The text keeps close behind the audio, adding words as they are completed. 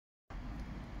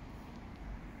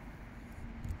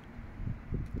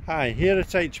Hi, here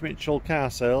at H. Mitchell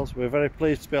Car Sales, we're very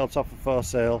pleased to be able to offer for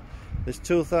sale this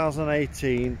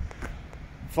 2018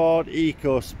 Ford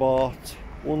EcoSport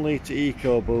 1 litre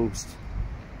EcoBoost.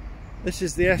 This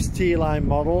is the ST line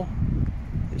model.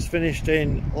 It's finished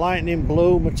in lightning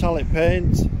blue metallic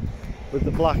paint with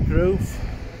the black roof,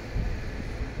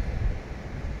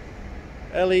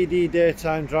 LED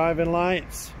daytime driving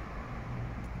lights,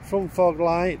 front fog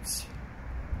lights.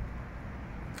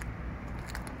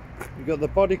 You've got the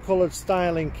body coloured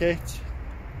styling kit,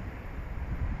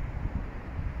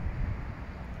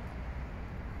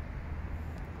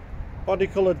 body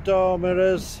coloured door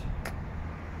mirrors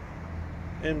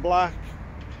in black.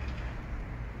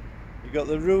 You've got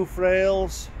the roof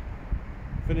rails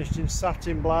finished in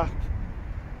satin black,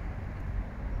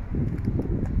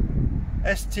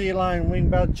 ST line wing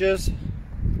badges,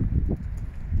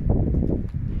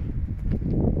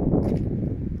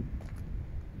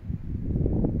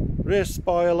 rear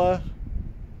spoiler,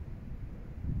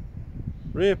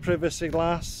 rear privacy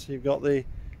glass. You've got the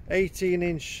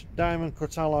 18-inch diamond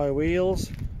cut alloy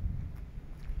wheels,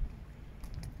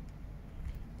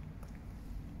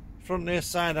 front near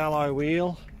side alloy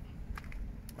wheel,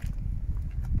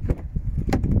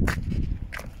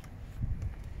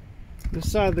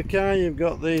 inside the car you've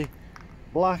got the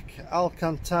black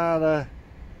Alcantara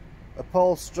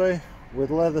upholstery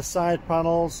with leather side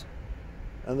panels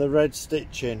and the red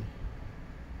stitching.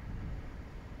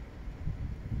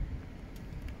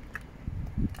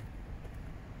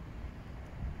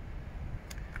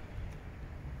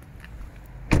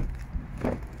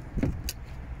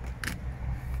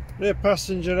 Rear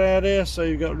passenger area, so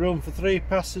you've got room for 3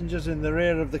 passengers in the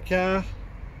rear of the car.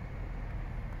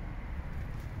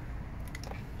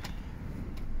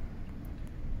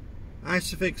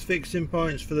 Isofix fixing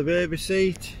points for the baby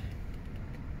seat.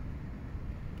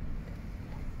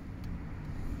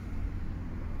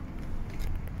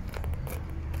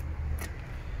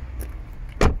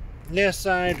 Near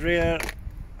side rear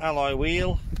alloy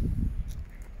wheel.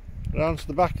 Around to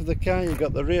the back of the car you've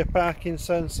got the rear parking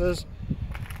sensors.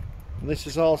 And this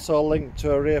is also linked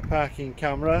to a rear parking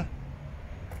camera.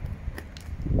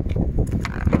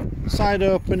 Side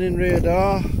opening rear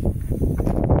door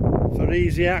for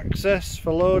easy access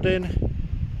for loading.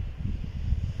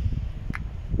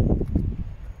 And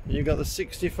you've got the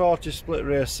 60/40 split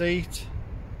rear seat.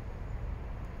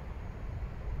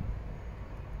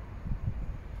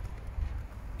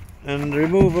 And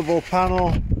removable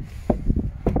panel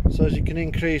so as you can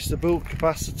increase the boot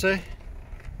capacity.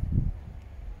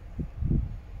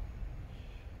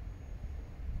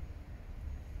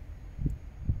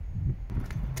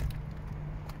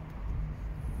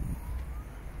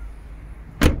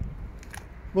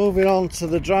 Moving on to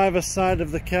the driver's side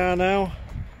of the car now.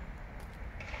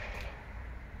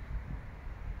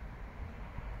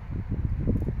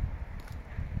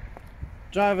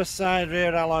 Driver's side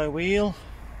rear alloy wheel.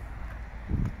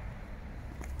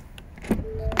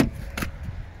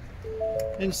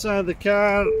 Inside the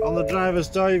car on the driver's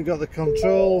door you've got the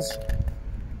controls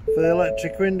for the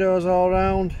electric windows all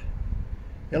round,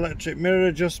 electric mirror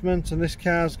adjustment, and this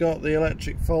car's got the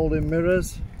electric folding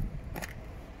mirrors.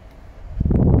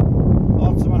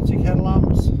 Automatic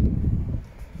headlamps,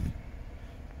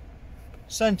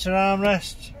 centre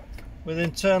armrest with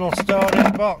internal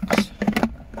storage box,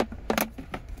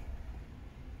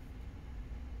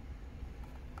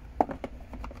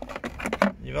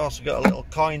 you've also got a little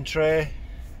coin tray.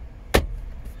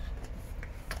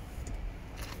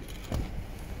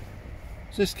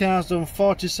 So this car's done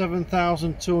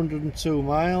 47,202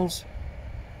 miles,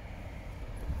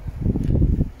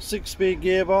 6-speed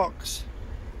gearbox,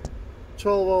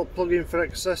 12-volt plug-in for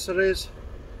accessories,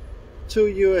 2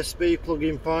 USB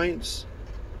plug-in points,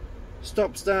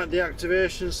 stop-start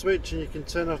deactivation switch, and you can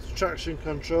turn off the traction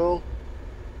control.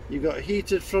 You've got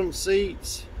heated front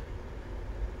seats,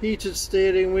 heated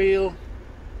steering wheel,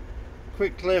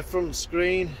 Quickclear front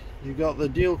screen, you've got the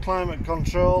dual climate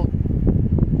control,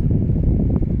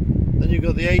 then you've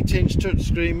got the 8-inch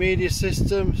touchscreen media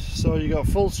system, so you've got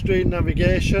full screen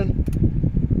navigation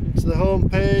into the home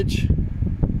page,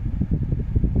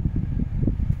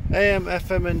 AM,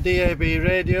 FM and DAB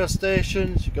radio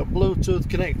stations. You've got Bluetooth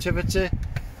connectivity,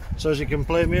 so as you can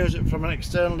play music from an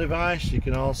external device. You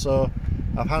can also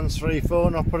have hands-free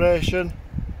phone operation.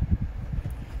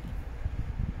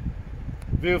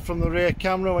 View from the rear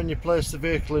camera when you place the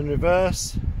vehicle in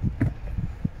reverse.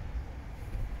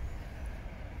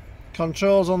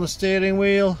 Controls on the steering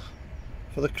wheel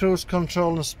for the cruise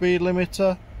control and speed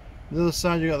limiter. On the other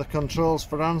side you've got the controls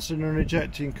for answering and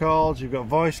rejecting calls. You've got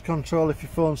voice control if your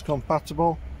phone's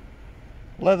compatible.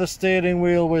 Leather steering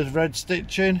wheel with red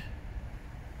stitching.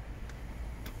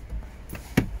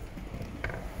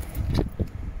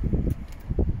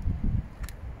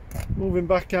 Moving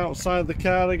back outside the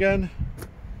car again.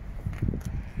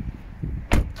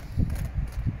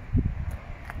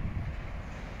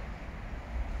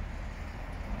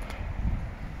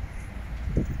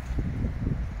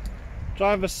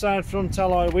 Driver's side front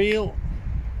alloy wheel.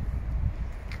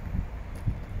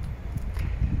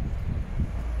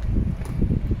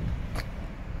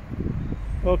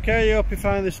 Okay, I hope you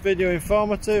find this video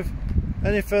informative.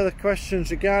 Any further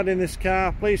questions regarding this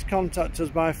car, please contact us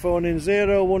by phoning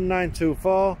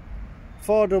 01924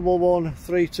 411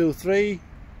 323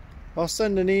 or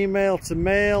send an email to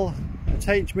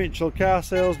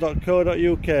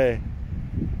mail@hmitchellcarsales.co.uk.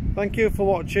 Thank you for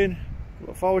watching.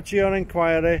 Look forward to your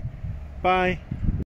inquiry. Bye.